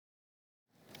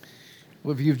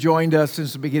Well, if you've joined us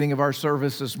since the beginning of our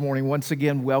service this morning, once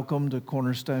again, welcome to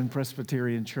Cornerstone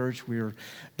Presbyterian Church. We are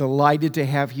delighted to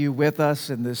have you with us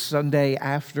in this Sunday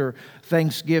after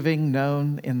Thanksgiving,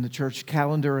 known in the church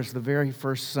calendar as the very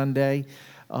first Sunday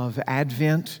of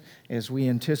Advent, as we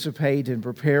anticipate and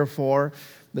prepare for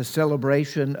the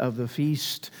celebration of the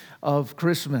Feast of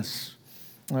Christmas.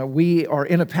 We are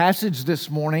in a passage this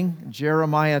morning,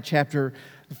 Jeremiah chapter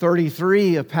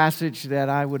 33, a passage that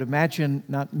I would imagine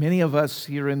not many of us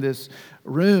here in this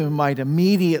room might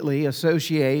immediately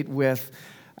associate with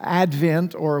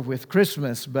Advent or with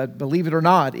Christmas, but believe it or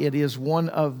not, it is one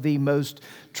of the most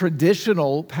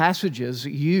traditional passages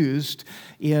used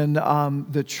in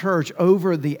the church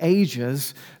over the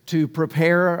ages to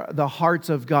prepare the hearts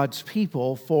of God's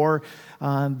people for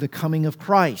the coming of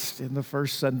Christ in the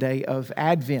first Sunday of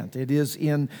Advent. It is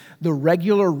in the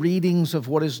regular readings of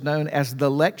what is known as the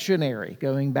lectionary,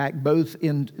 going back both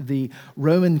in the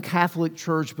Roman Catholic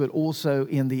Church but also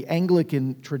in the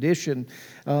Anglican tradition.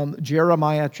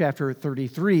 Jeremiah chapter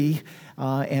 33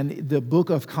 and the book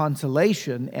of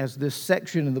consolation, as this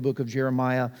section in the book of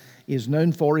Jeremiah is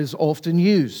known for, is often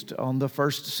used on the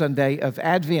first Sunday of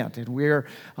Advent. And we're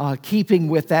keeping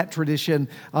with that tradition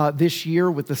this year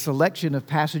with the selection of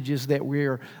passages that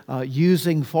we're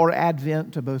using for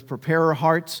Advent to both prepare our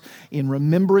hearts in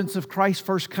remembrance of Christ's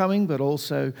first coming, but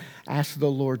also ask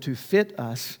the Lord to fit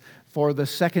us for the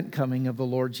second coming of the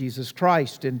Lord Jesus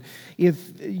Christ. And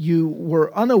if you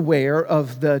were unaware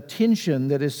of the tension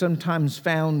that is sometimes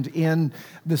found in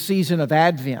the season of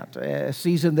Advent, a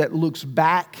season that looks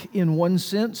back in one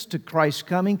sense to Christ's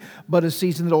coming, but a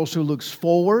season that also looks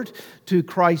forward to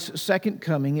Christ's second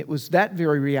coming, it was that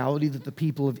very reality that the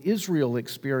people of Israel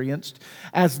experienced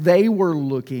as they were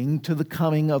looking to the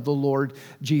coming of the Lord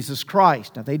Jesus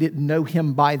Christ. Now, they didn't know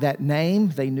Him by that name.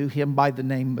 They knew Him by the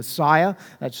name Messiah.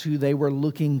 That's who they were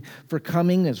looking for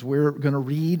coming, as we're going to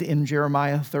read in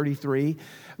Jeremiah 33.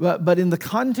 But in the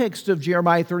context of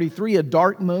Jeremiah 33, a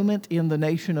dark moment in the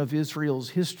nation of Israel's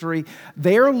history,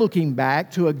 they're looking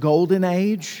back to a golden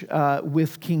age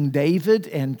with King David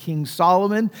and King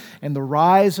Solomon and the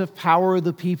rise of power of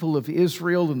the people of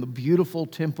Israel and the beautiful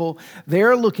temple.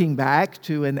 They're looking back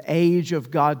to an age of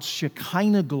God's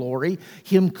Shekinah glory,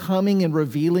 Him coming and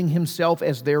revealing Himself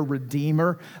as their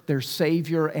Redeemer, their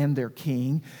Savior, and their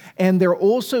King. And they're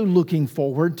also looking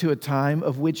forward to a time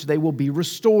of which they will be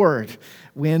restored,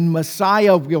 when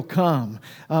Messiah will come,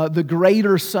 the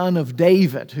greater Son of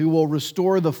David, who will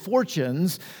restore the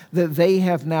fortunes that they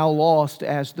have now lost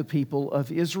as the people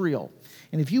of Israel.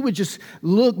 And if you would just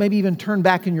look, maybe even turn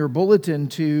back in your bulletin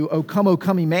to O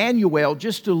Come, Emmanuel,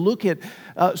 just to look at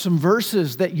some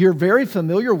verses that you're very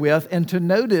familiar with and to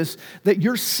notice that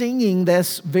you're singing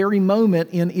this very moment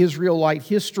in Israelite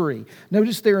history.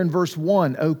 Notice there in verse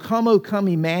 1, O come,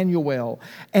 Emmanuel,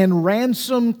 and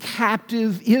ransom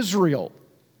captive Israel.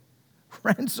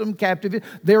 Ransom captive.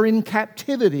 They're in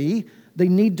captivity. They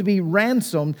need to be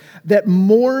ransomed, that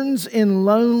mourns in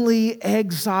lonely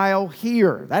exile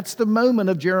here. That's the moment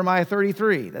of Jeremiah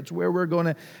 33. That's where we're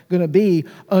going to be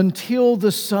until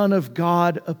the Son of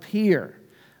God appear.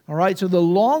 All right, so the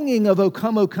longing of O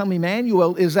come,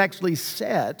 Emmanuel is actually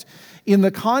set in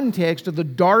the context of the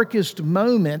darkest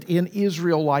moment in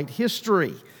Israelite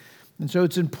history. And so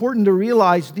it's important to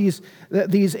realize these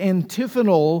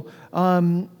antiphonal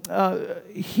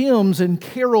hymns and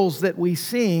carols that we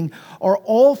sing are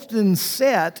often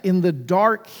set in the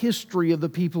dark history of the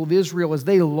people of Israel as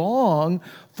they long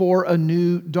for a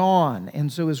new dawn.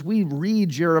 And so as we read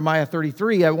Jeremiah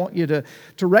 33, I want you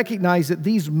to recognize that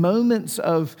these moments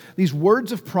of, these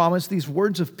words of promise, these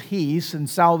words of peace and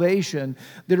salvation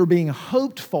that are being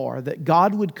hoped for, that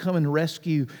God would come and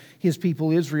rescue His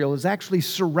people Israel, is actually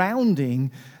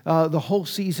surrounding the whole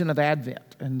season of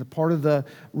Advent. And the part of the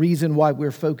reason why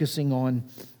we're focusing on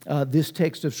this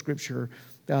text of Scripture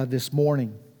this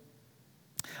morning.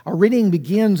 Our reading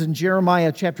begins in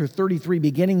Jeremiah chapter 33,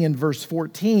 beginning in verse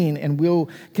 14, and we'll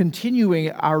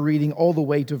continue our reading all the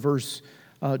way to verse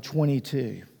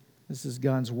 22. This is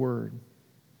God's word.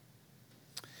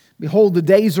 Behold, the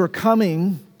days are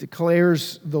coming,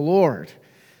 declares the Lord,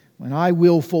 when I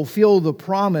will fulfill the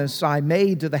promise I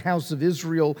made to the house of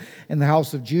Israel and the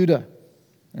house of Judah.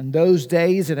 In those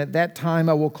days and at that time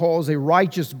I will cause a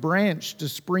righteous branch to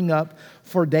spring up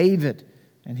for David,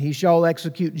 and he shall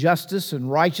execute justice and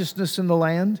righteousness in the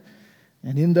land.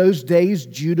 And in those days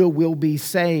Judah will be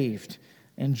saved,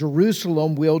 and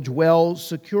Jerusalem will dwell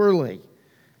securely.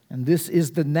 And this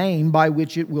is the name by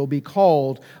which it will be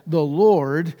called: the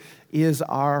Lord is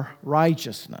our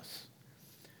righteousness.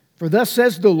 For thus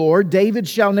says the Lord, David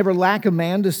shall never lack a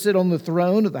man to sit on the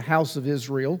throne of the house of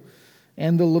Israel.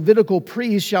 And the Levitical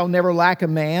priest shall never lack a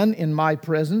man in my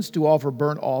presence to offer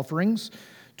burnt offerings,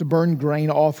 to burn grain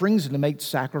offerings, and to make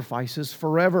sacrifices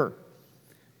forever.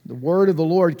 The word of the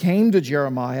Lord came to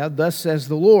Jeremiah, thus says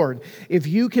the Lord, if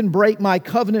you can break my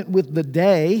covenant with the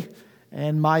day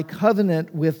and my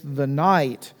covenant with the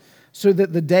night, so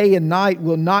that the day and night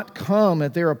will not come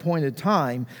at their appointed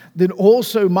time, then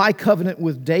also my covenant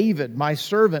with David, my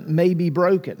servant, may be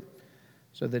broken,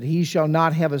 so that he shall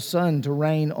not have a son to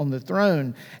reign on the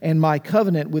throne, and my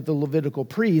covenant with the Levitical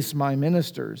priests, my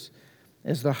ministers,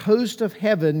 as the host of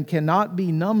heaven cannot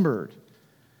be numbered,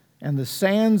 and the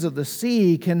sands of the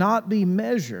sea cannot be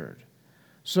measured,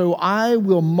 so I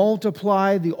will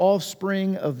multiply the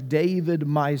offspring of David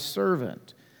my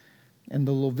servant, and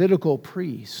the Levitical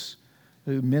priests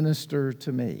who minister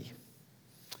to me.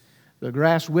 The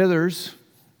grass withers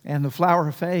and the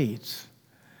flower fades,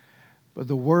 but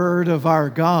the word of our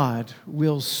God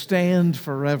will stand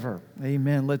forever.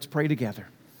 Amen. Let's pray together.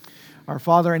 Our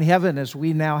Father in heaven, as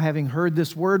we now, having heard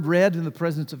this word read in the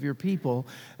presence of your people,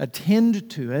 attend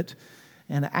to it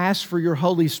and ask for your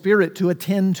Holy Spirit to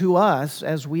attend to us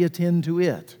as we attend to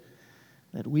it,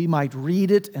 that we might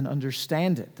read it and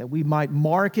understand it, that we might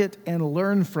mark it and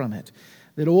learn from it,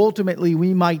 that ultimately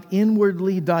we might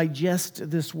inwardly digest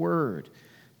this word,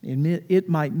 and it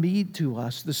might meet to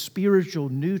us the spiritual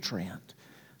nutrient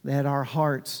that our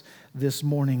hearts this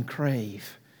morning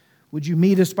crave. Would you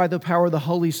meet us by the power of the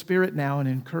Holy Spirit now and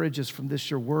encourage us from this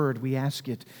your word? We ask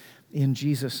it in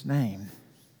Jesus' name.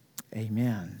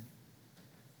 Amen.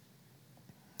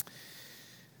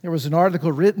 There was an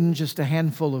article written just a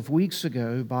handful of weeks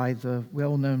ago by the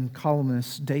well-known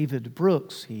columnist David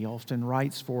Brooks. He often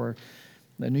writes for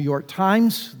the New York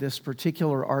Times. This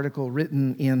particular article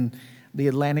written in the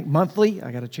Atlantic Monthly.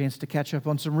 I got a chance to catch up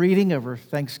on some reading over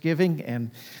Thanksgiving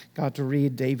and got to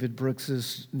read David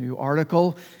Brooks's new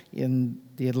article in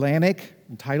the Atlantic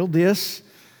entitled this,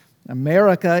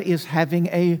 America is Having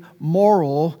a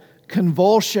Moral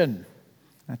Convulsion.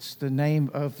 That's the name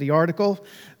of the article.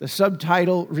 The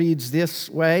subtitle reads this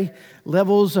way,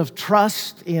 Levels of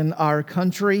Trust in Our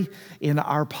Country, in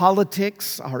Our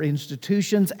Politics, Our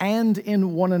Institutions, and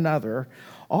in one another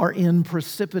are in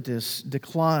precipitous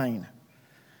decline.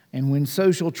 And when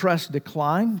social trust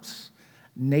declines,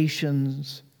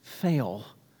 nations fail.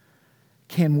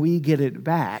 Can we get it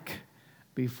back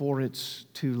before it's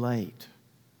too late?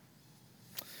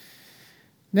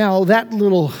 Now, that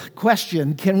little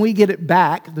question, can we get it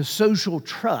back, the social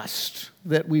trust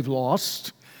that we've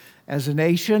lost as a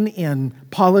nation in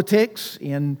politics,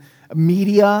 in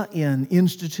media, in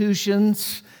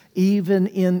institutions, even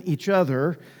in each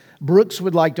other, Brooks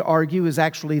would like to argue is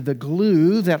actually the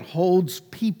glue that holds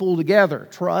people together,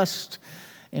 trust.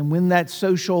 And when that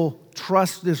social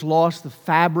trust is lost, the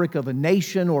fabric of a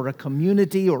nation or a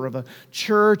community or of a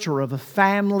church or of a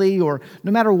family or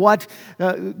no matter what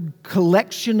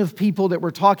collection of people that we're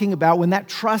talking about, when that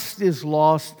trust is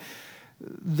lost,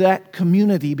 that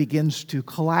community begins to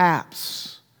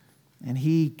collapse. And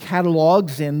he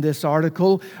catalogs in this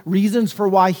article reasons for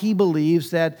why he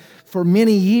believes that for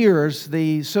many years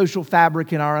the social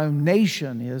fabric in our own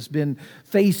nation has been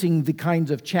facing the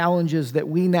kinds of challenges that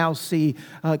we now see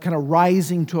kind of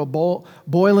rising to a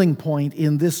boiling point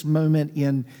in this moment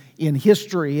in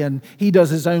history. And he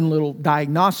does his own little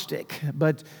diagnostic.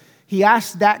 But he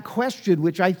asks that question,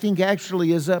 which I think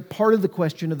actually is a part of the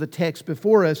question of the text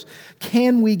before us.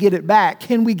 Can we get it back?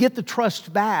 Can we get the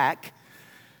trust back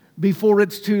before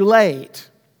it's too late?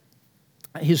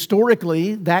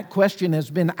 Historically, that question has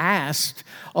been asked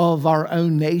of our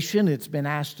own nation. It's been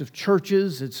asked of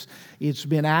churches. It's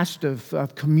been asked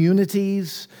of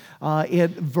communities at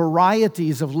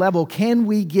varieties of level. Can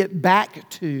we get back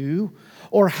to,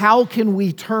 or how can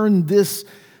we turn this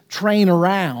train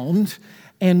around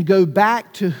and go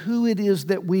back to who it is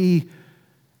that we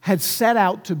had set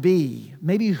out to be,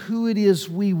 maybe who it is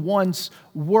we once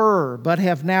were, but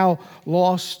have now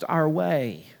lost our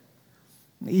way?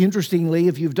 Interestingly,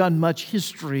 if you've done much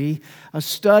history, a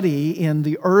study in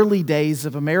the early days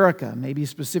of America, maybe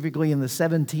specifically in the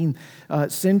 17th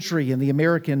century, in the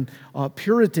American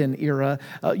Puritan era,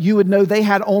 you would know they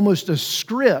had almost a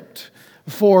script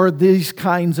for these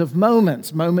kinds of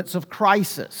moments of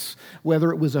crisis,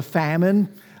 whether it was a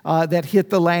famine that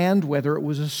hit the land, whether it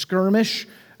was a skirmish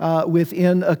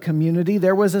within a community.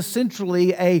 There was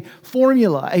essentially a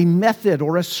formula, a method,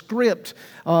 or a script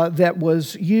that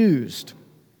was used.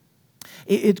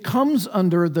 It comes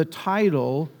under the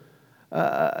title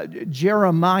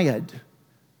Jeremiad.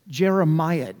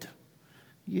 Jeremiad.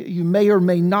 You may or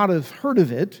may not have heard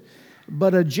of it,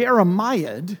 but a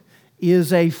Jeremiad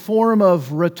is a form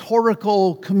of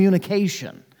rhetorical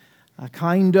communication. a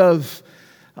kind of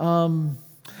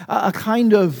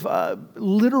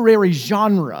literary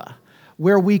genre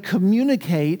where we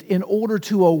communicate in order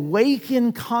to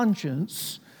awaken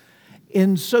conscience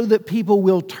and so that people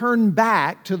will turn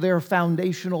back to their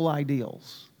foundational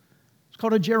ideals. It's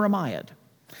called a Jeremiad.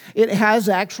 It has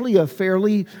actually a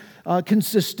fairly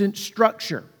consistent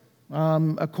structure.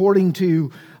 According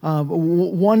to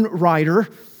one writer,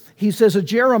 he says a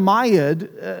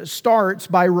Jeremiad starts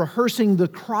by rehearsing the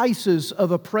crisis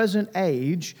of a present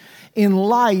age in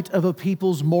light of a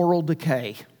people's moral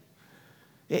decay.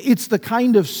 It's the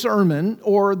kind of sermon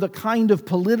or the kind of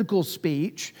political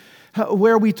speech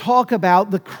where we talk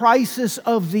about the crisis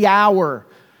of the hour,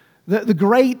 the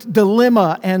great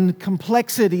dilemma and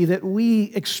complexity that we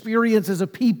experience as a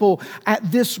people at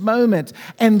this moment.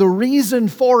 And the reason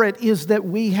for it is that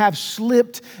we have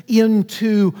slipped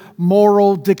into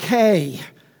moral decay.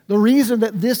 The reason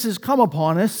that this has come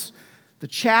upon us, the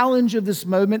challenge of this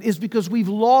moment, is because we've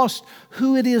lost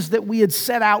who it is that we had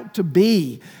set out to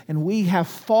be. And we have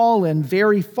fallen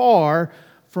very far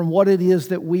from what it is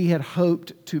that we had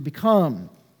hoped to become.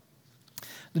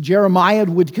 The Jeremiad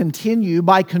would continue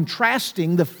by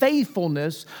contrasting the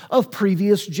faithfulness of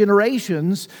previous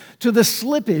generations to the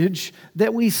slippage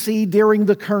that we see during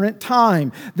the current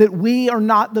time, that we are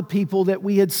not the people that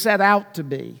we had set out to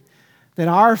be, that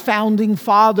our founding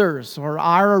fathers or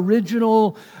our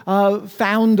original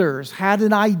founders had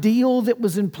an ideal that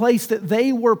was in place that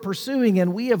they were pursuing,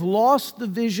 and we have lost the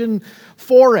vision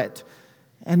for it.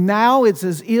 And now it's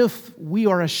as if we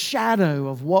are a shadow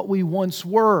of what we once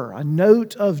were, a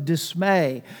note of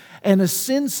dismay and a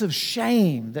sense of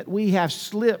shame that we have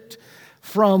slipped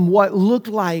from what looked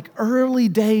like early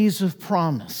days of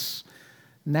promise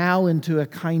now into a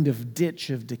kind of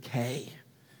ditch of decay.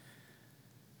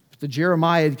 But the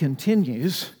Jeremiad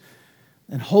continues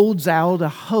and holds out a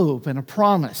hope and a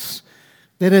promise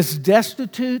that as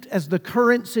destitute as the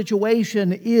current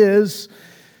situation is,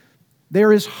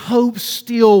 there is hope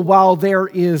still while there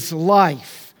is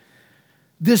life.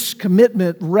 This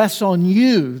commitment rests on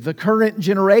you, the current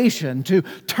generation, to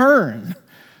turn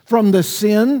from the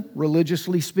sin,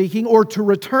 religiously speaking, or to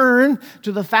return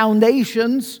to the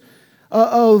foundations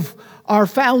of our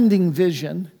founding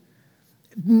vision,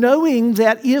 knowing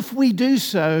that if we do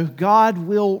so, God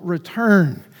will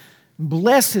return,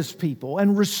 bless His people,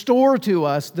 and restore to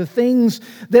us the things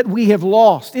that we have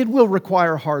lost. It will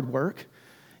require hard work.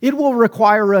 It will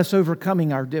require us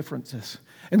overcoming our differences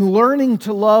and learning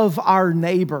to love our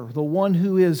neighbor, the one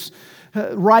who is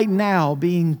right now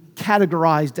being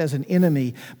categorized as an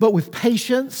enemy. But with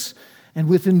patience and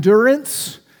with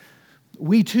endurance,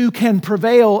 we too can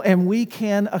prevail and we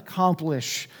can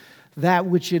accomplish that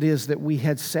which it is that we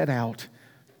had set out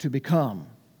to become.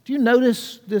 Do you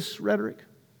notice this rhetoric?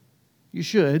 You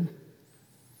should.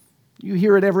 You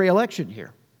hear it every election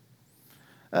here.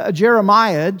 A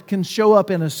Jeremiad can show up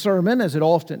in a sermon, as it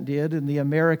often did in the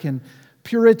American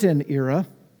Puritan era,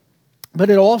 but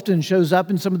it often shows up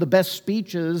in some of the best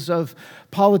speeches of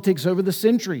politics over the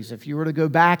centuries. If you were to go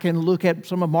back and look at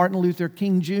some of Martin Luther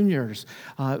King Jr.'s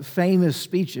famous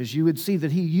speeches, you would see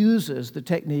that he uses the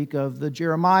technique of the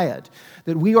Jeremiad,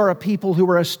 that we are a people who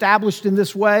are established in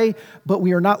this way, but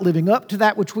we are not living up to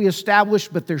that which we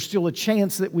established, but there's still a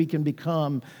chance that we can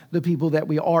become the people that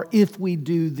we are if we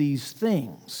do these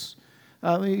things.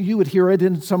 You would hear it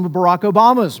in some of Barack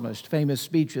Obama's most famous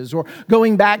speeches. Or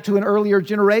going back to an earlier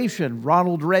generation,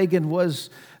 Ronald Reagan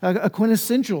was a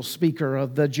quintessential speaker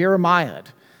of the Jeremiad.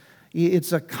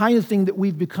 It's a kind of thing that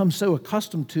we've become so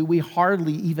accustomed to, we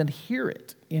hardly even hear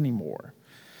it anymore.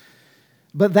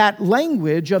 But that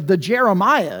language of the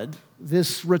Jeremiad,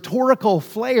 this rhetorical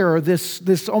flair,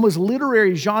 this almost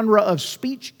literary genre of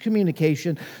speech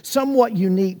communication, somewhat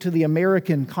unique to the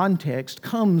American context,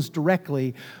 comes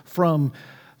directly from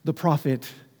the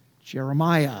prophet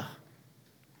Jeremiah.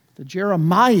 The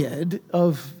Jeremiad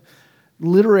of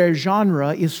literary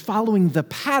genre is following the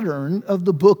pattern of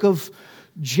the book of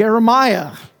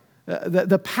Jeremiah,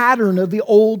 the pattern of the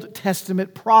Old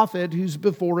Testament prophet who's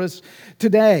before us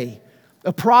today.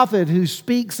 A prophet who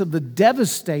speaks of the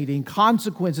devastating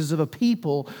consequences of a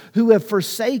people who have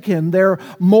forsaken their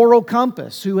moral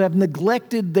compass, who have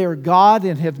neglected their God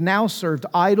and have now served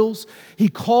idols. He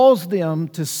calls them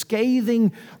to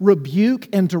scathing rebuke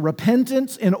and to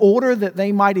repentance in order that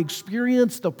they might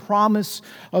experience the promise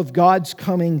of God's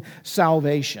coming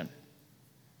salvation.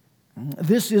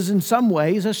 This is in some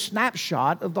ways a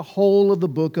snapshot of the whole of the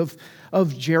book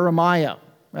of Jeremiah.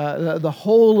 The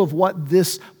whole of what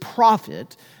this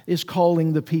prophet is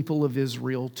calling the people of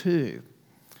Israel to.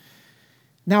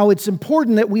 Now, it's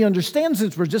important that we understand,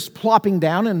 since we're just plopping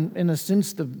down in a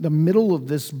sense, the middle of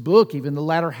this book, even the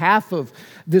latter half of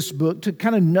this book, to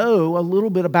kind of know a little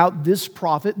bit about this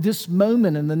prophet, this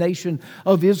moment in the nation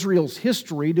of Israel's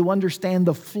history, to understand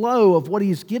the flow of what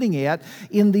he's getting at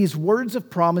in these words of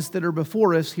promise that are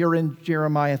before us here in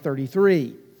Jeremiah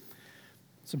 33.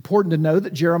 It's important to know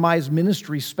that Jeremiah's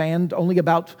ministry spanned only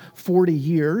about 40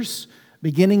 years,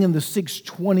 beginning in the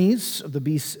 620s of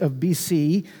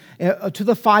BC to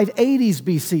the 580s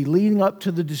BC, leading up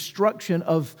to the destruction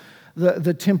of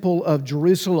the Temple of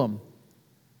Jerusalem.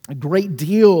 A great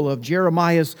deal of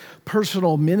Jeremiah's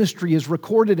personal ministry is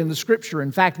recorded in the Scripture.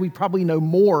 In fact, we probably know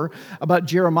more about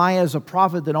Jeremiah as a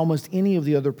prophet than almost any of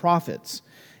the other prophets.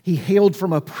 He hailed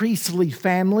from a priestly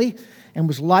family and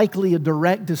was likely a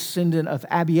direct descendant of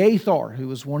Abiathar, who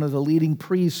was one of the leading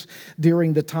priests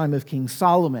during the time of King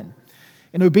Solomon.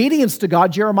 In obedience to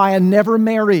God, Jeremiah never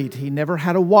married. He never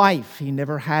had a wife. He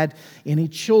never had any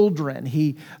children.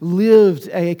 He lived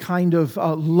a kind of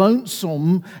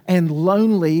lonesome and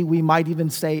lonely, we might even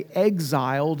say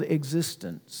exiled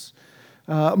existence.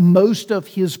 Most of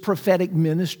his prophetic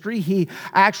ministry, he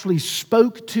actually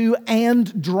spoke to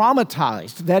and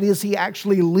dramatized. That is, he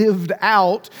actually lived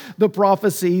out the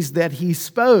prophecies that he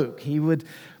spoke. He would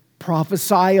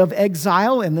prophesy of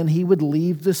exile, and then he would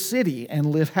leave the city and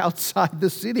live outside the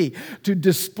city to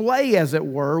display, as it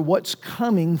were, what's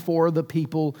coming for the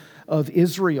people of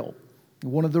Israel.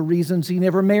 One of the reasons he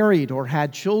never married or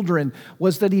had children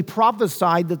was that he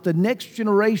prophesied that the next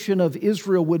generation of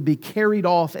Israel would be carried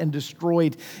off and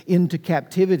destroyed into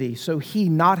captivity. So he,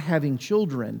 not having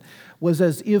children, was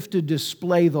as if to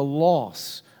display the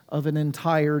loss of an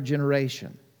entire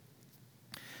generation.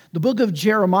 The book of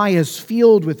Jeremiah is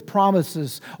filled with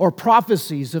promises or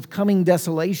prophecies of coming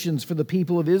desolations for the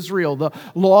people of Israel, the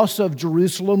loss of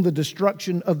Jerusalem, the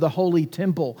destruction of the Holy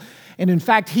Temple. And in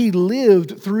fact, he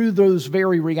lived through those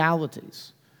very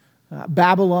realities.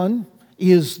 Babylon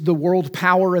is the world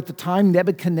power at the time.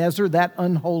 Nebuchadnezzar, that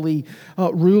unholy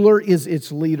ruler, is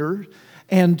its leader.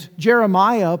 And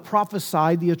Jeremiah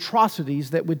prophesied the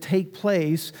atrocities that would take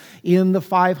place in the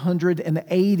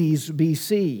 580s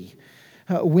BC.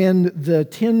 When the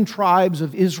 10 tribes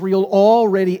of Israel,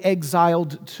 already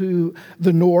exiled to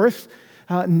the north,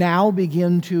 now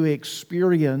begin to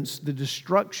experience the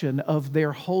destruction of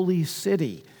their holy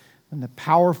city. When the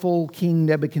powerful King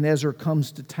Nebuchadnezzar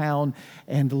comes to town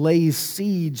and lays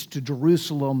siege to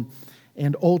Jerusalem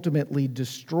and ultimately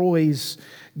destroys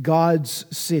God's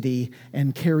city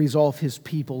and carries off his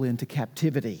people into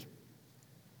captivity.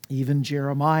 Even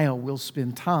Jeremiah will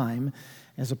spend time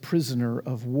as a prisoner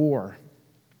of war.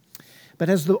 But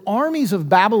as the armies of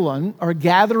Babylon are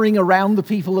gathering around the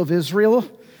people of Israel,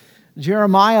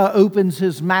 Jeremiah opens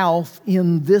his mouth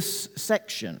in this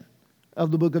section of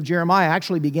the book of Jeremiah,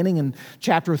 actually beginning in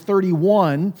chapter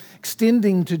 31,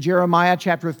 extending to Jeremiah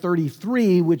chapter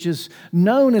 33, which is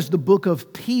known as the book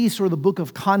of peace or the book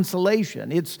of consolation.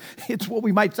 It's what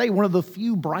we might say one of the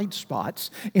few bright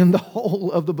spots in the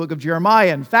whole of the book of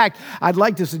Jeremiah. In fact, I'd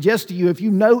like to suggest to you, if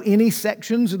you know any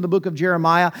sections in the book of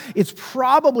Jeremiah, it's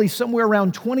probably somewhere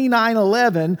around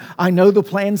 29:11. I know the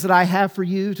plans that I have for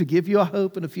you to give you a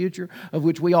hope and a future, of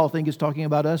which we all think is talking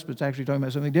about us, but it's actually talking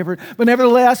about something different. But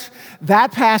nevertheless,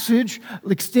 that passage,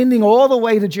 extending all the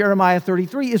way to Jeremiah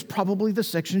 33, is probably the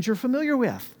sections you're familiar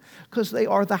with, because they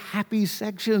are the happy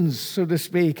sections, so to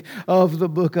speak, of the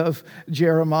book of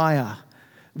Jeremiah.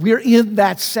 We're in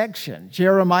that section,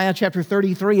 Jeremiah chapter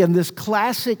 33, and this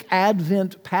classic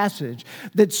Advent passage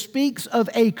that speaks of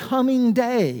a coming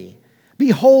day.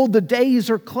 Behold, the days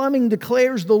are coming,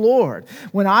 declares the Lord,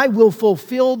 when I will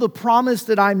fulfill the promise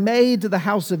that I made to the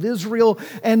house of Israel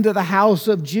and to the house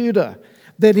of Judah.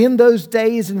 That in those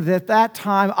days and at that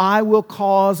time I will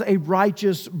cause a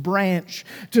righteous branch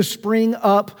to spring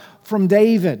up from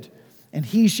David, and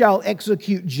he shall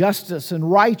execute justice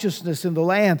and righteousness in the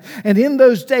land. And in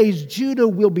those days Judah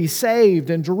will be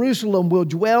saved, and Jerusalem will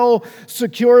dwell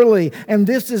securely. And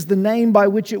this is the name by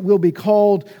which it will be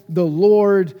called: the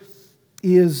Lord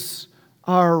is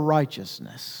our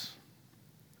righteousness.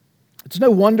 It's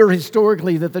no wonder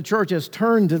historically that the church has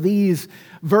turned to these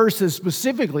verses,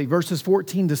 specifically verses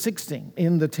 14 to 16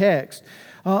 in the text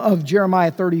of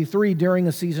Jeremiah 33 during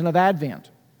a season of Advent.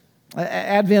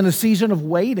 Advent, a season of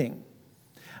waiting,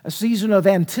 a season of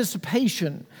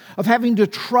anticipation, of having to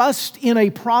trust in a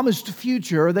promised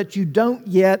future that you don't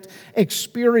yet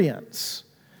experience.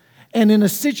 And in a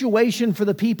situation for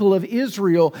the people of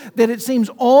Israel that it seems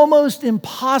almost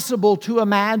impossible to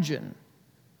imagine.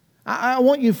 I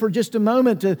want you for just a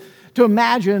moment to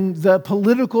imagine the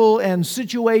political and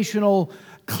situational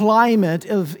climate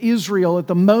of Israel at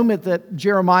the moment that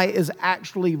Jeremiah is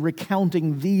actually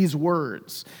recounting these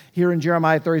words here in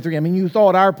Jeremiah 33. I mean, you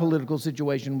thought our political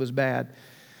situation was bad.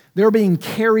 They're being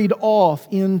carried off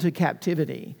into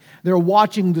captivity. They're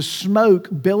watching the smoke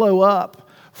billow up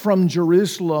from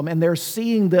Jerusalem, and they're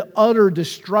seeing the utter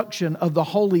destruction of the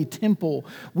holy temple,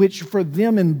 which for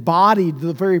them embodied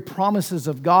the very promises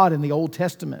of God in the Old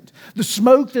Testament. The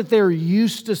smoke that they're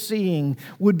used to seeing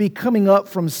would be coming up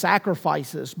from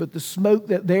sacrifices, but the smoke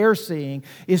that they're seeing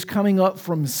is coming up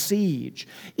from siege.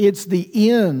 It's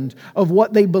the end of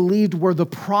what they believed were the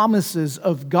promises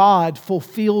of God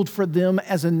fulfilled for them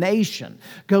as a nation,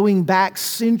 going back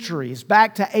centuries,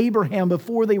 back to Abraham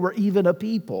before they were even a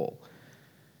people.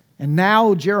 And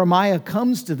now Jeremiah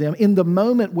comes to them in the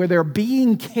moment where they're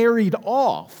being carried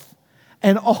off,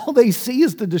 and all they see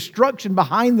is the destruction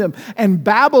behind them and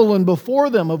Babylon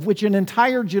before them, of which an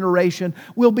entire generation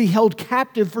will be held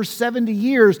captive for 70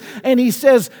 years. And he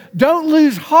says, don't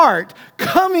lose heart.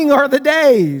 Coming are the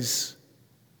days.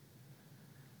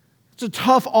 It's a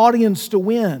tough audience to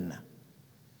win.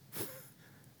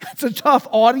 It's a tough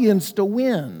audience to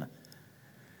win.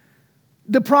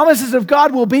 The promises of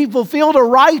God will be fulfilled. A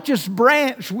righteous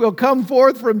branch will come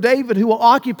forth from David who will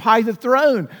occupy the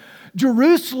throne.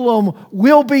 Jerusalem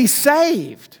will be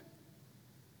saved.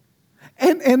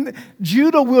 And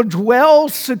Judah will dwell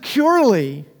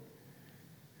securely.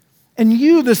 And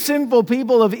you, the sinful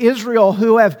people of Israel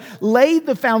who have laid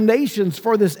the foundations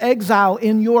for this exile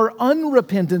in your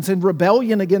unrepentance and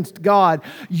rebellion against God,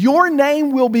 your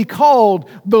name will be called,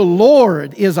 the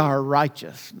Lord is our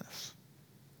righteousness.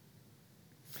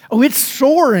 Oh, it's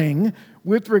soaring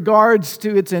with regards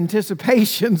to its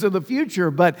anticipations of the future,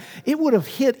 but it would have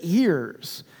hit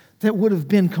ears that would have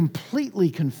been completely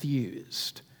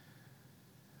confused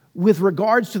with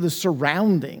regards to the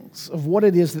surroundings of what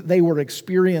it is that they were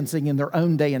experiencing in their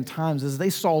own day and times as they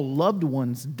saw loved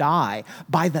ones die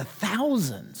by the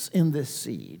thousands in this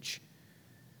siege.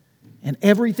 And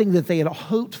everything that they had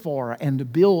hoped for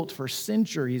and built for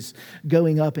centuries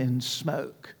going up in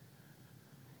smoke.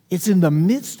 It's in the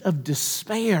midst of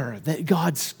despair that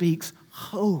God speaks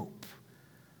hope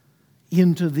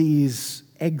into these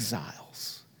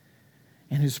exiles.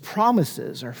 And His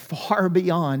promises are far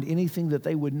beyond anything that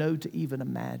they would know to even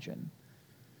imagine.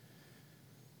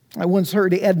 I once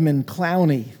heard Edmund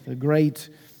Clowney, the great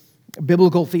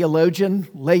biblical theologian,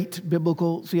 late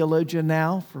biblical theologian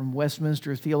now from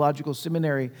Westminster Theological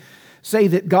Seminary, say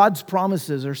that God's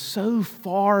promises are so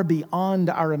far beyond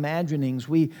our imaginings,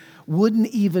 we wouldn't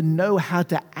even know how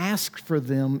to ask for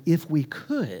them if we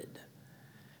could.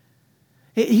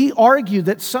 He argued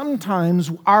that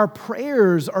sometimes our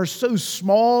prayers are so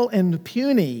small and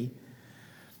puny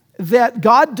that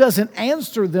God doesn't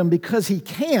answer them because He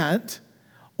can't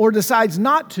or decides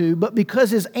not to, but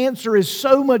because His answer is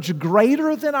so much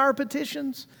greater than our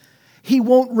petitions, He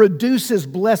won't reduce His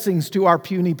blessings to our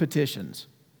puny petitions.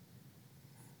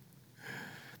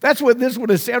 That's what this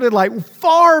would have sounded like,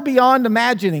 far beyond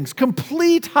imaginings,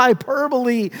 complete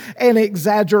hyperbole and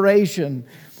exaggeration.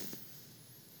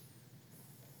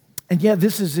 And yet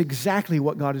this is exactly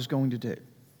what God is going to do.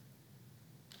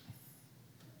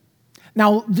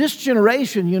 Now, this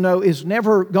generation, is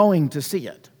never going to see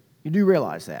it. You do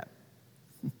realize that.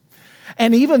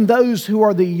 And even those who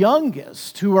are the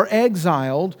youngest, who are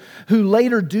exiled, who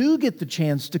later do get the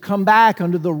chance to come back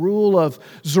under the rule of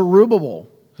Zerubbabel,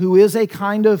 who is a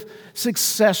kind of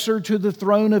successor to the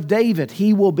throne of David.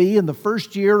 He will be in the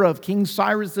first year of King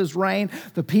Cyrus's reign.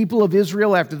 The people of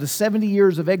Israel, after the 70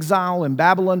 years of exile in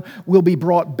Babylon, will be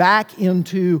brought back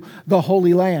into the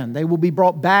Holy Land. They will be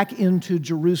brought back into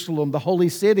Jerusalem, the holy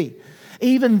city.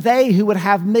 Even they who would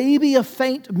have maybe a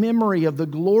faint memory of the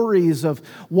glories of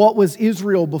what was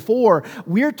Israel before,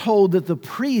 we're told that the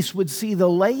priests would see the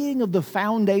laying of the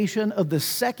foundation of the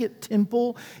second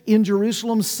temple in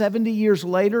Jerusalem 70 years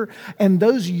later. And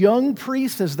those young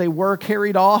priests, as they were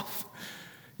carried off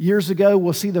years ago,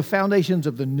 will see the foundations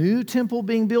of the new temple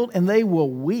being built, and they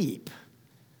will weep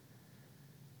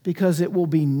because it will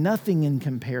be nothing in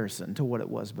comparison to what it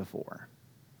was before.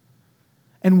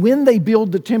 And when they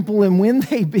build the temple and when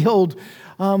they build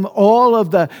all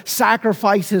of the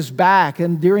sacrifices back,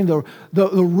 and during the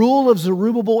rule of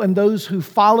Zerubbabel and those who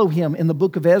follow him in the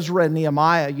book of Ezra and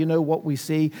Nehemiah, you know what we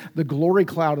see? The glory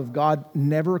cloud of God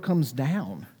never comes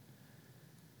down.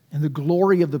 And the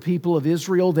glory of the people of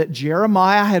Israel that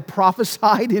Jeremiah had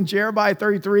prophesied in Jeremiah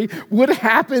 33 would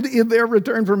happen in their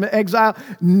return from exile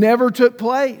never took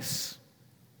place.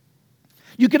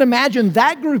 You can imagine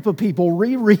that group of people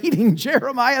rereading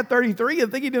Jeremiah 33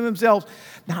 and thinking to themselves,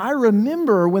 now I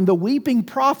remember when the weeping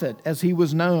prophet, as he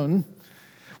was known,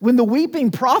 When the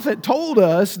weeping prophet told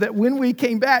us that when we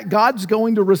came back, God's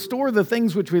going to restore the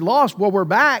things which we lost, well, we're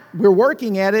back, we're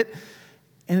working at it,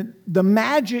 and the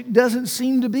magic doesn't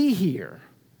seem to be here.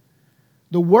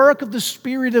 The work of the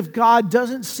Spirit of God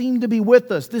doesn't seem to be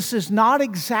with us. This is not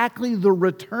exactly the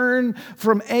return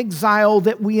from exile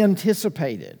that we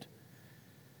anticipated.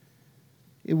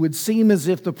 It would seem as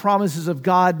if the promises of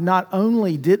God not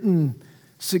only didn't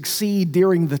succeed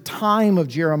during the time of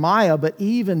Jeremiah, but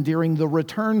even during the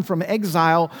return from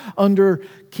exile under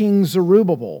King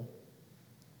Zerubbabel.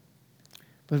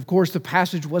 But of course, the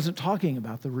passage wasn't talking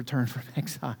about the return from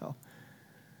exile.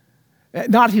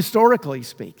 Not historically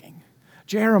speaking.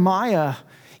 Jeremiah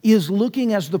is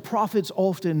looking as the prophets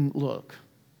often look.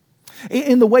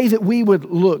 In the way that we would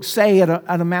look, say, at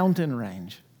a mountain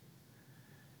range.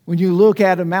 When you look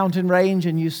at a mountain range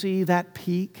and you see that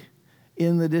peak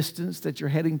in the distance that you're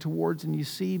heading towards, and you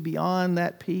see beyond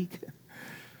that peak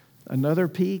another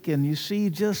peak, and you see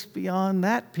just beyond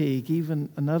that peak even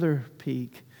another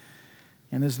peak.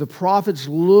 And as the prophets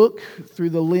look through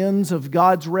the lens of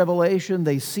God's revelation,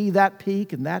 they see that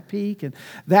peak and that peak and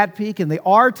that peak, and they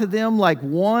are to them like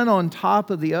one on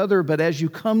top of the other. But as you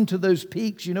come to those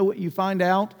peaks, you know what you find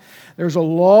out? There's a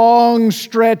long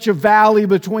stretch of valley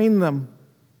between them.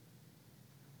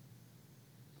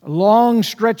 A long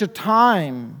stretch of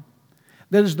time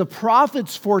that, as the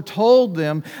prophets foretold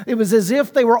them, it was as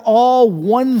if they were all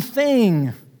one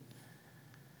thing.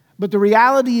 But the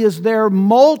reality is there are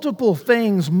multiple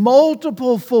things,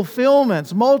 multiple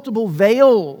fulfillments, multiple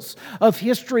veils of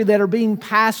history that are being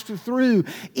passed through,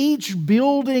 each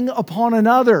building upon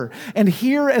another. And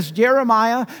here, as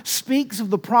Jeremiah speaks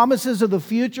of the promises of the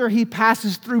future, he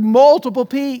passes through multiple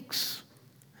peaks.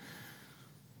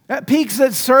 Peaks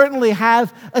that certainly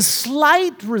have a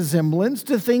slight resemblance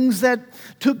to things that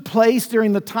took place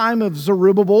during the time of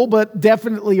Zerubbabel, but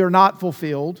definitely are not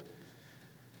fulfilled.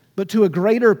 But to a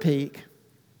greater peak,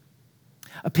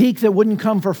 a peak that wouldn't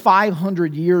come for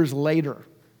 500 years later,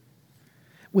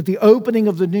 with the opening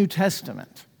of the New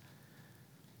Testament,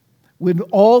 when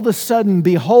all of a sudden,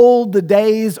 behold, the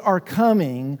days are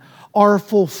coming, are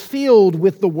fulfilled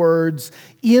with the words,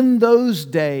 in those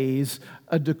days,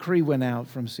 a decree went out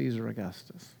from Caesar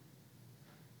Augustus.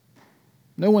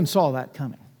 No one saw that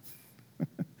coming.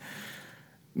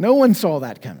 No one saw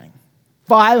that coming.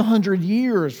 500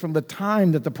 years from the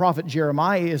time that the prophet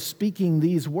Jeremiah is speaking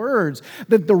these words,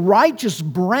 that the righteous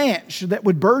branch that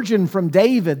would burgeon from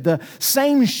David, the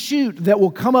same shoot that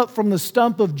will come up from the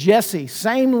stump of Jesse,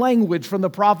 same language from the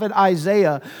prophet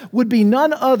Isaiah, would be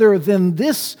none other than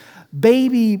this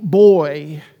baby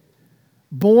boy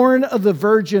born of the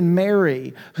Virgin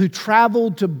Mary, who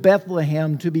traveled to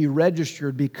Bethlehem to be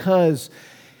registered because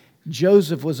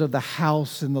Joseph was of the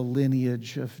house and the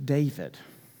lineage of David.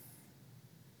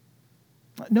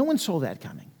 No one saw that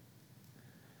coming.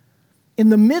 In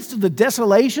the midst of the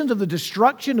desolations of the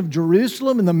destruction of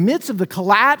Jerusalem, in the midst of the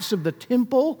collapse of the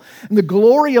temple, and the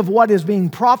glory of what is being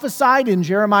prophesied in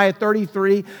Jeremiah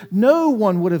 33, no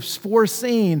one would have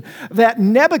foreseen that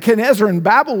Nebuchadnezzar in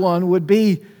Babylon would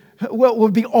be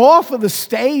off of the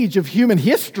stage of human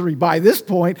history by this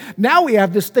point. Now we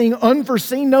have this thing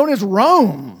unforeseen known as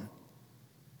Rome,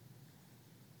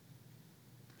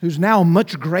 who's now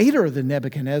much greater than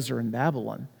Nebuchadnezzar in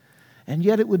Babylon. And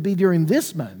yet it would be during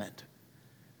this moment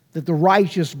that the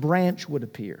righteous branch would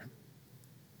appear.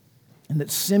 And that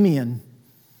Simeon,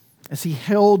 as he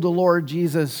held the Lord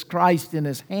Jesus Christ in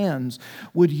his hands,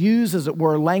 would use, as it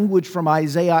were, language from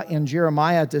Isaiah and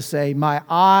Jeremiah to say, my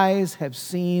eyes have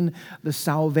seen the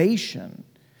salvation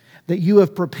that you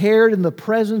have prepared in the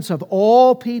presence of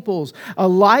all peoples, a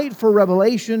light for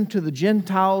revelation to the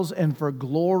Gentiles and for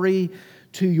glory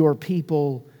to your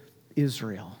people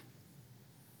Israel.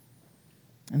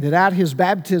 And that at his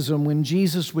baptism, when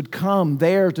Jesus would come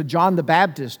there to John the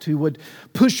Baptist, who would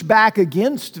push back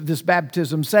against this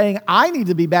baptism, saying, I need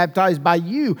to be baptized by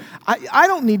you. I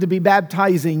don't need to be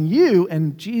baptizing you.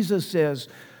 And Jesus says,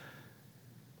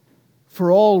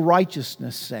 for all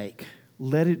righteousness' sake,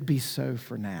 let it be so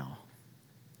for now.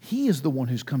 He is the one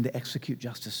who's come to execute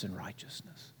justice and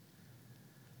righteousness.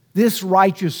 This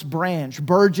righteous branch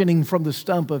burgeoning from the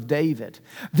stump of David.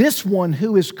 This one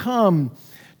who has come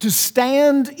to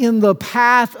stand in the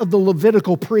path of the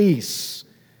Levitical priests.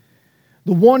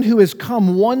 The one who has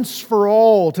come once for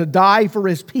all to die for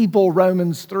his people,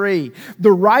 Romans 3.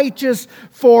 The righteous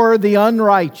for the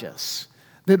unrighteous.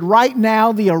 That right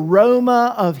now the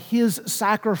aroma of his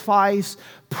sacrifice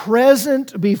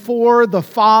present before the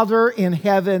Father in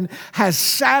heaven has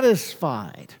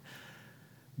satisfied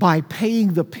by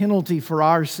paying the penalty for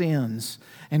our sins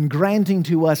and granting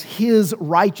to us His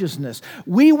righteousness.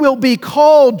 We will be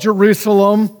called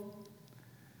Jerusalem.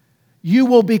 You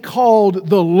will be called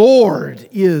the Lord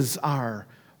is our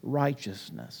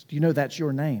righteousness. Do you know that's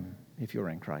your name if you're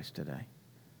in Christ today?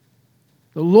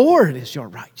 The Lord is your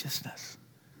righteousness.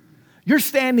 Your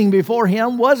standing before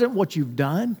Him wasn't what you've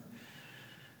done.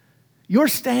 Your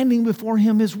standing before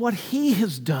Him is what He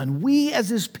has done. We as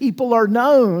His people are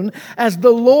known as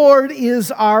the Lord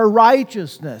is our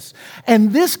righteousness.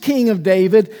 And this King of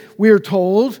David, we're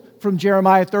told from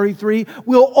Jeremiah 33,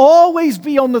 will always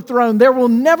be on the throne. There will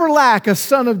never lack a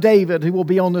son of David who will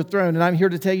be on the throne. And I'm here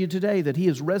to tell you today that He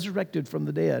is resurrected from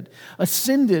the dead,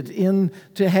 ascended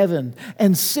into heaven,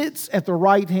 and sits at the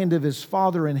right hand of His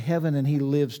Father in heaven, and He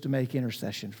lives to make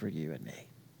intercession for you and me.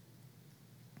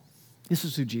 This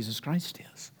is who Jesus Christ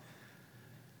is.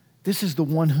 This is the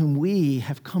one whom we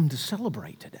have come to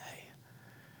celebrate today.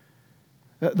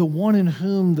 The one in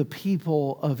whom the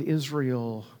people of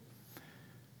Israel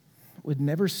would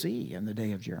never see in the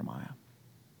day of Jeremiah.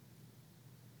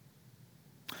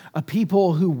 A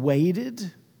people who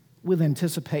waited with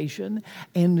anticipation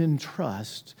and in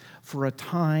trust for a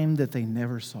time that they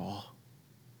never saw.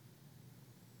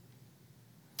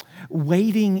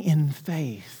 Waiting in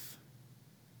faith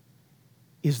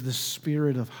is the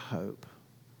spirit of hope.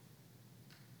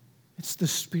 It's the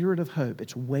spirit of hope.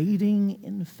 It's waiting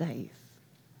in faith.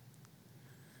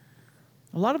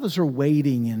 A lot of us are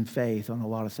waiting in faith on a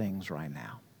lot of things right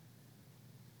now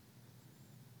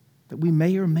that we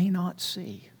may or may not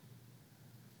see.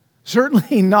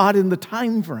 Certainly not in the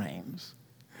time frames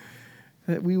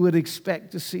that we would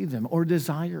expect to see them or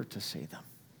desire to see them.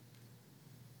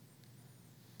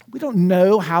 We don't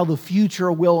know how the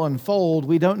future will unfold.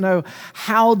 We don't know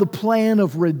how the plan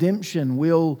of redemption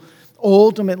will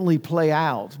ultimately play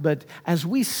out. But as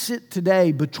we sit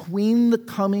today between the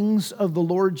comings of the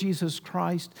Lord Jesus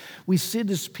Christ, we sit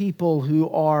as people who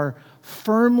are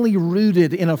firmly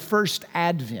rooted in a first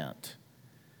advent,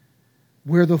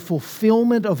 where the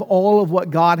fulfillment of all of what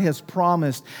God has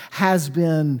promised has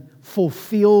been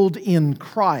fulfilled in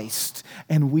Christ,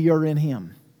 and we are in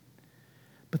Him.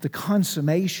 But the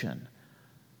consummation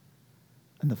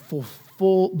and the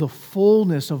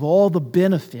fullness of all the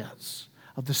benefits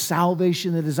of the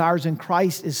salvation that is ours in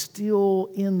Christ is still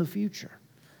in the future.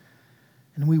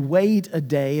 And we wait a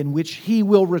day in which He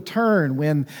will return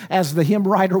when, as the hymn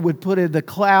writer would put it, the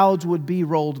clouds would be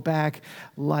rolled back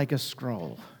like a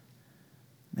scroll.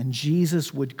 And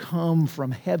Jesus would come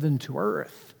from heaven to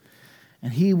earth,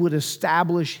 and He would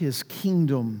establish His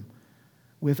kingdom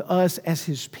with us as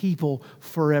His people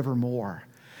forevermore.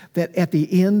 That at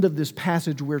the end of this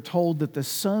passage, we're told that the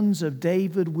sons of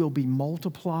David will be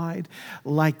multiplied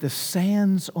like the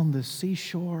sands on the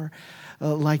seashore,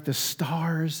 like the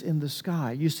stars in the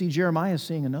sky. You see, Jeremiah is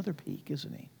seeing another peak,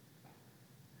 isn't he?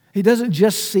 He doesn't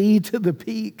just see to the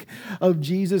peak of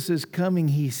Jesus' coming,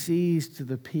 he sees to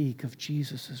the peak of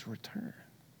Jesus' return.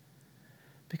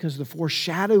 Because the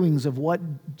foreshadowings of what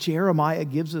Jeremiah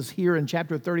gives us here in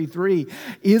chapter 33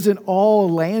 isn't all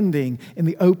landing in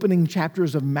the opening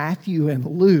chapters of Matthew and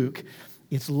Luke.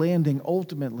 It's landing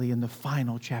ultimately in the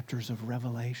final chapters of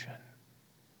Revelation.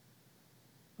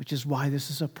 Which is why this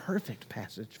is a perfect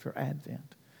passage for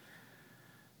Advent.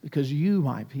 Because you,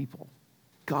 my people,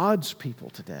 God's people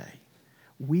today,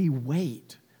 we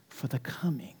wait for the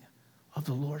coming of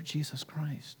the Lord Jesus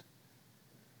Christ.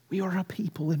 We are a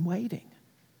people in waiting.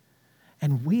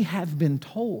 And we have been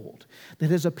told that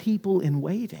as a people in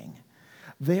waiting,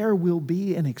 there will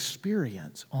be an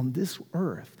experience on this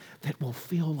earth that will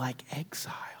feel like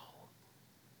exile.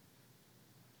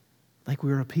 Like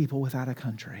we're a people without a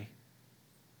country,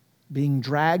 being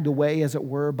dragged away, as it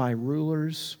were, by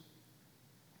rulers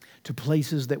to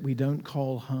places that we don't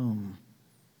call home,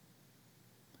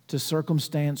 to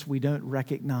circumstance we don't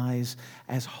recognize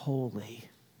as holy.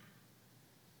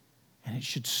 And it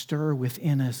should stir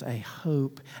within us a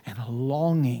hope and a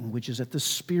longing, which is at the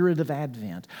spirit of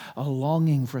Advent, a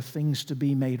longing for things to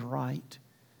be made right,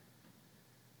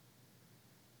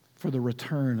 for the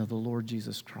return of the Lord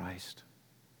Jesus Christ.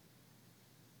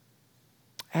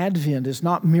 Advent is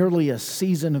not merely a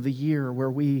season of the year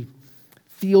where we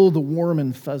feel the warm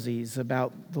and fuzzies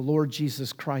about the Lord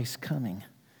Jesus Christ coming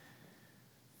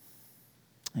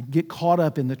and get caught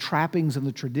up in the trappings and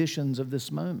the traditions of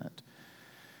this moment.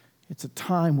 It's a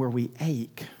time where we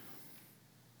ache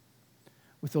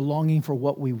with the longing for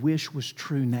what we wish was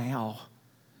true now,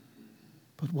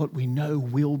 but what we know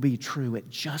will be true at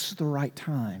just the right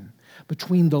time,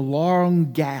 between the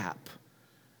long gap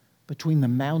between the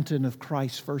mountain of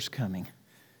Christ's first coming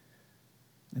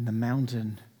and the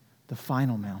mountain the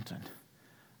final mountain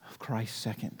of Christ's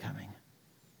second coming.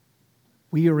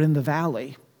 We are in the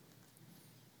valley.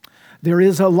 There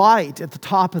is a light at the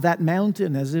top of that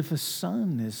mountain as if a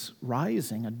sun is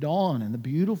rising, a dawn, and the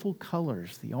beautiful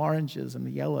colors, the oranges and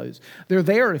the yellows. They're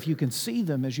there if you can see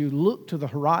them as you look to the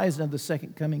horizon of the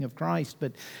second coming of Christ.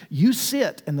 But you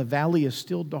sit and the valley is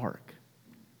still dark.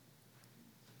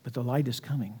 But the light is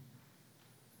coming.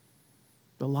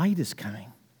 The light is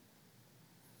coming.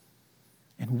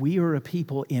 And we are a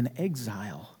people in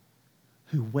exile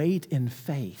who wait in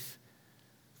faith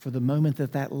for the moment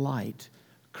that that light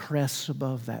crests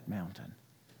above that mountain.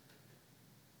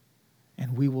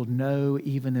 And we will know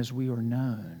even as we are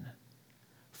known,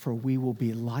 for we will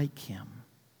be like him,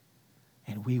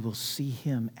 and we will see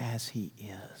him as he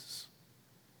is.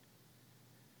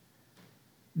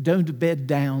 Don't bed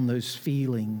down those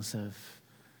feelings of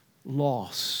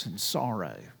loss and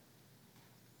sorrow,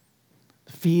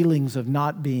 the feelings of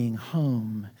not being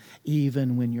home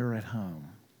even when you're at home.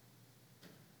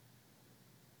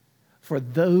 For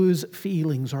those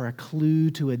feelings are a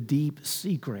clue to a deep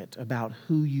secret about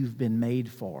who you've been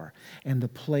made for and the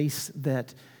place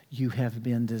that you have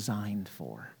been designed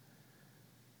for.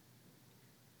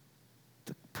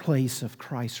 The place of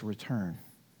Christ's return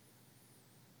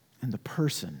and the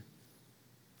person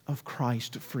of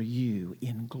Christ for you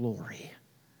in glory.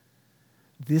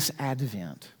 This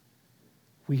Advent,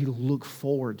 we look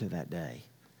forward to that day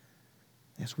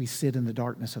as we sit in the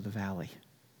darkness of the valley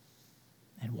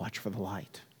and watch for the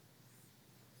light.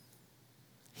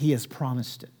 He has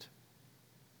promised it.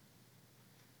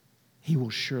 He will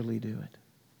surely do it.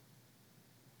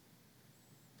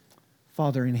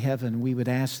 Father in heaven, we would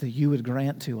ask that you would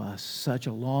grant to us such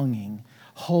a longing,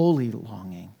 holy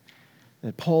longing,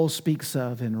 that Paul speaks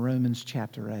of in Romans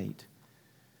chapter 8.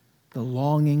 The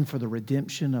longing for the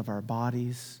redemption of our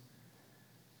bodies,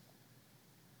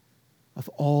 of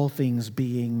all things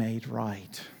being made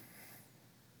right.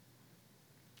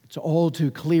 It's all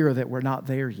too clear that we're not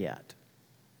there yet.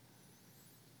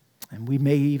 And we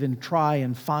may even try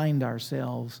and find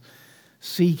ourselves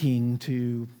seeking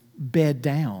to bed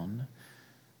down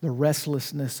the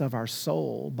restlessness of our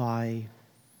soul by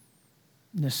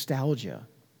nostalgia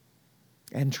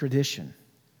and tradition.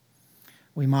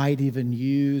 We might even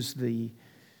use the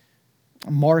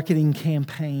marketing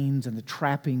campaigns and the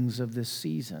trappings of this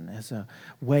season as a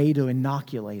way to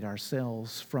inoculate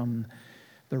ourselves from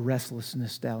the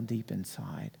restlessness down deep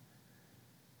inside.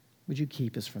 Would you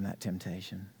keep us from that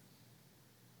temptation?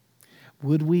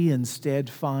 Would we instead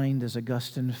find, as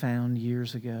Augustine found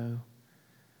years ago,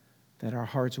 that our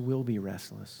hearts will be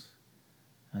restless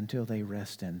until they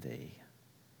rest in Thee?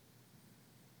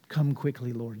 Come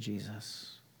quickly, Lord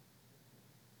Jesus.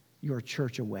 Your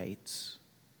church awaits.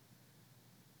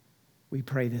 We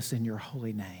pray this in your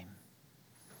holy name.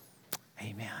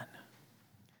 Amen.